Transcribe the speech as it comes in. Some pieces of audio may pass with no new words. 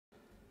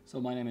So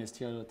my name is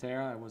Thierry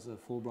Leterre. I was a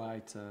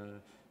Fulbright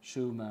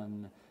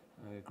Schumann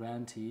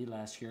grantee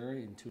last year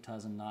in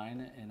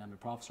 2009, and I'm a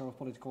professor of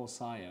political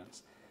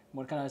science.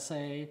 What can I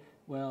say?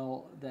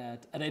 Well,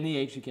 that at any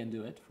age you can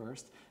do it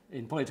first.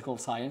 In political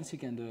science, you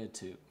can do it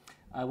too.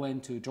 I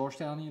went to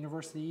Georgetown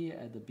University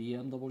at the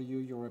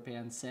BMW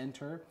European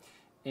Center,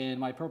 and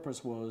my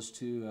purpose was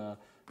to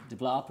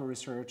develop a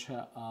research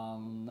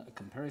on a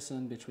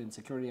comparison between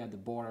security at the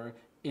border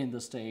in the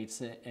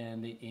States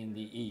and in the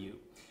EU.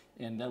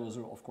 And that was,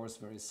 of course,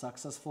 very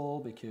successful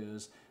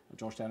because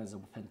Georgetown is a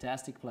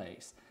fantastic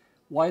place.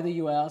 Why the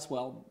US?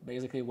 Well,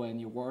 basically when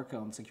you work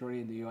on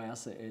security in the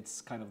US, it's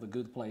kind of the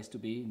good place to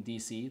be in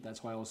DC.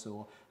 That's why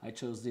also I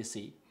chose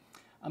DC.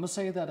 I must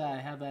say that I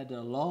have had a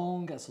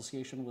long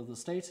association with the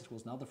States. It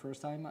was not the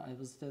first time I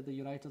visited the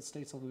United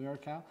States of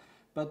America.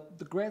 But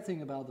the great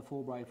thing about the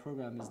Fulbright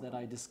program is that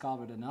I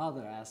discovered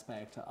another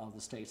aspect of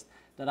the States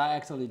that I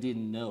actually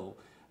didn't know.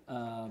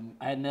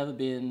 I had never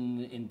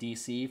been in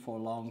DC for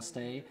a long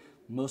stay.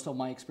 Most of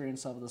my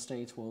experience of the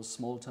States was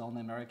small town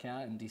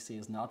America, and DC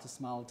is not a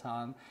small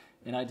town.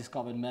 And I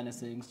discovered many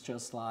things,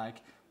 just like,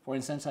 for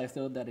instance, I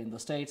thought that in the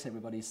States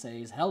everybody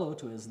says hello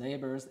to his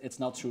neighbors. It's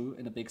not true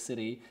in a big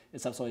city.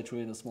 It's absolutely true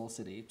in a small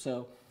city.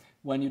 So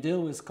when you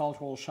deal with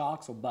cultural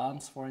shocks or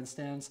bumps, for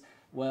instance,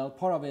 well,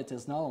 part of it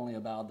is not only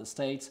about the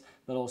States,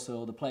 but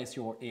also the place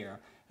you're in.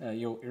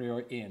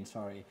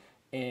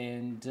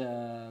 And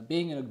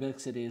being in a big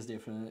city is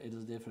different. It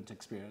is a different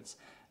experience.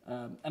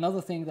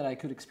 Another thing that I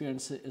could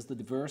experience is the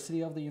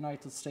diversity of the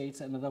United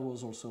States, and that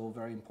was also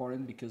very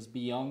important because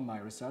beyond my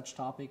research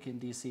topic in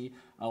DC,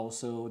 I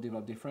also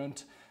developed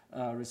different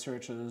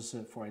researches,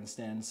 for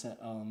instance,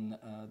 on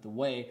the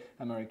way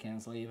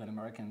Americans live and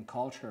American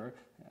culture.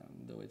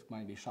 Though it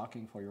might be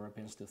shocking for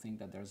Europeans to think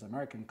that there's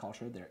American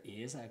culture, there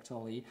is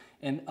actually,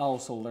 and I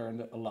also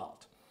learned a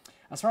lot.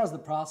 As far as the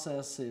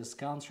process is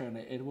concerned,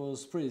 it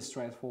was pretty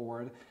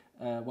straightforward.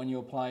 When you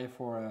apply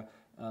for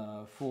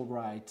a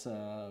Fulbright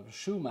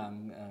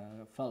Schumann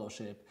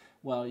fellowship,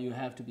 well, you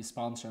have to be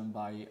sponsored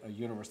by a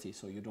university.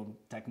 So you don't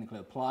technically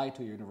apply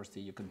to a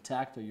university, you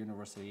contact a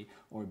university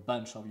or a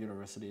bunch of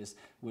universities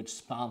which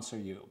sponsor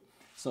you.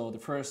 So the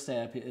first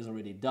step is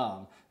already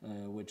done,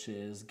 which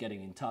is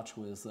getting in touch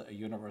with a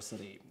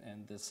university.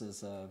 And this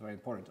is very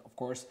important. Of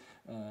course,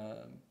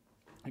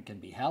 it can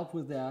be helped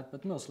with that,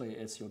 but mostly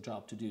it's your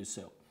job to do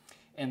so.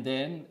 And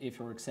then, if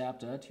you're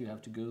accepted, you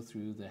have to go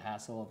through the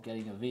hassle of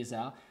getting a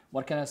visa.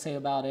 What can I say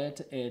about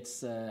it?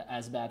 It's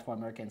as bad for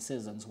American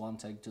citizens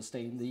wanting to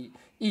stay in the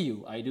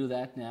EU. I do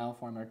that now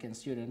for American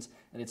students,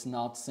 and it's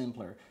not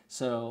simpler.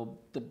 So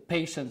the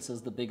patience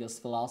is the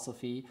biggest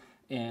philosophy,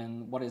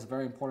 and what is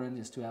very important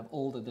is to have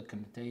all the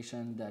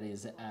documentation that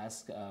is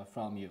asked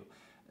from you.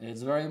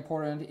 It's very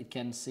important. It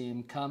can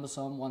seem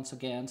cumbersome once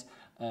again.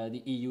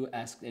 The EU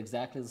asks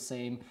exactly the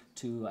same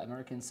to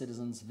American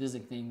citizens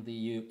visiting the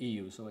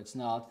EU. So it's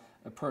not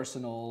a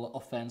personal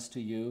offense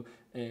to you.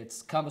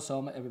 It's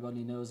cumbersome,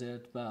 everybody knows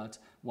it, but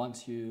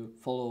once you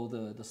follow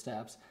the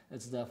steps,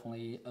 it's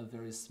definitely a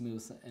very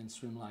smooth and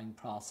streamlined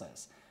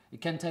process. It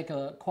can take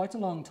quite a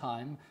long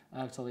time,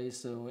 actually,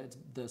 so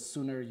the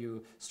sooner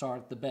you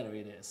start, the better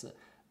it is.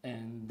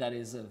 And that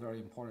is a very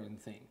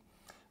important thing.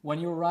 When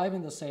you arrive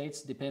in the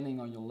States, depending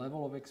on your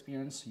level of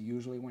experience,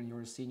 usually when you're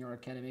a senior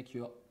academic,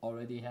 you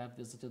already have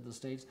visited the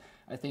States.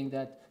 I think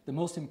that the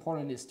most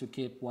important is to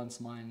keep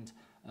one's mind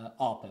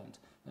opened.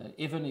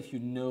 Even if you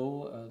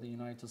know the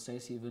United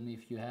States, even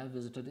if you have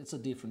visited, it's a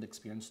different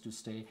experience to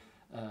stay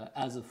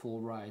as a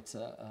Fulbright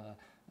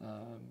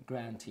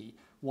grantee.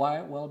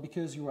 Why? Well,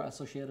 because you are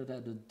associated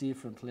at a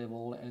different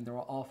level, and there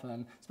are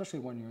often, especially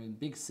when you're in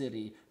big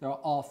city, there are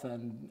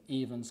often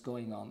events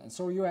going on. And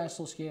so you're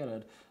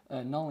associated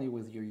not only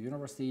with your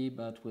university,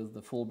 but with the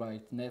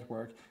Fulbright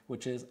network,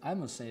 which is, I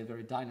must say,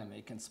 very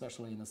dynamic, and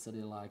especially in a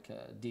city like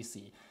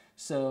DC.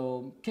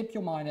 So keep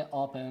your mind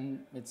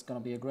open. It's going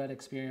to be a great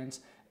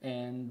experience,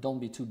 and don't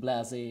be too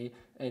blasé.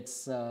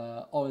 It's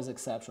always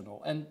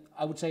exceptional. And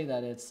I would say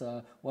that it's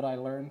what I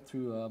learned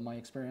through my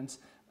experience.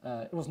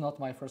 It was not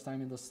my first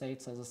time in the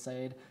States, as I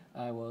said.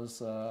 I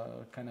was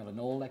kind of an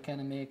old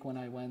academic when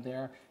I went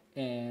there,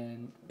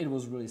 and it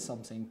was really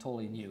something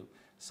totally new.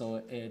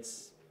 So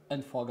it's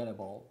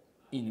unforgettable,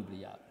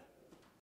 inoubliable.